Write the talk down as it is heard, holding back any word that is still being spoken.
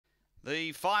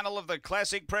The final of the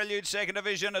Classic Prelude Second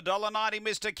Division, $1.90,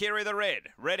 Mr. Kiri the Red.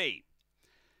 Ready.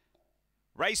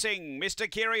 Racing, Mr.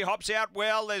 Kiri hops out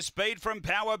well. There's speed from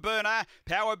Power Burner.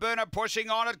 Power Burner pushing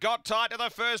on it. Got tight to the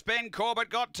first bend. Corbett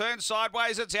got turned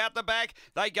sideways. It's out the back.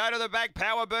 They go to the back.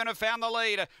 Power Burner found the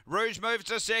lead. Rouge moves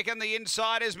to second. The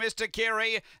inside is Mr.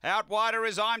 Kiri. Out wider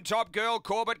is I'm Top Girl.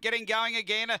 Corbett getting going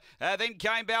again. Then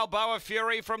came Balboa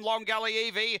Fury from Long Gully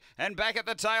Evie. And back at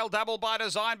the tail, Double by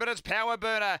Design. But it's Power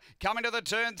Burner coming to the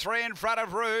turn 3 in front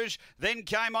of Rouge. Then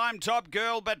came I'm Top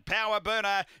Girl. But Power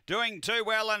Burner doing too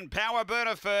well. And Power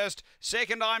Burner first,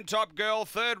 second I'm Top Girl,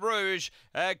 third Rouge.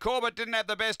 Corbett didn't have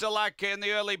the best of luck in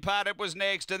the early part, it was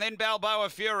next, and then Balboa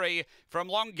Fury from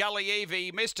Long Gully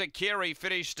Evie. Mr. Kiri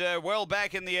finished well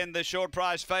back in the end, the short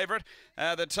price favourite.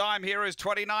 The time here is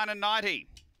 29.90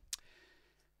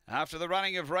 after the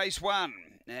running of race 1.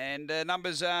 And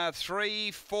numbers are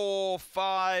 3, 4,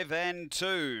 5 and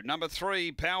 2. Number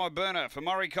 3, Power Burner for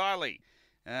Maury Kiley.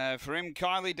 For M.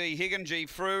 Kiley D. Higgin G.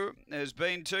 Frew has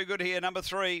been too good here. Number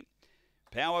 3,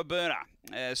 Power Burner.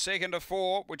 Second to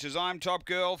 4, which is I'm Top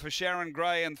Girl for Sharon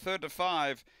Gray, and third to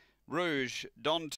 5, Rouge, Don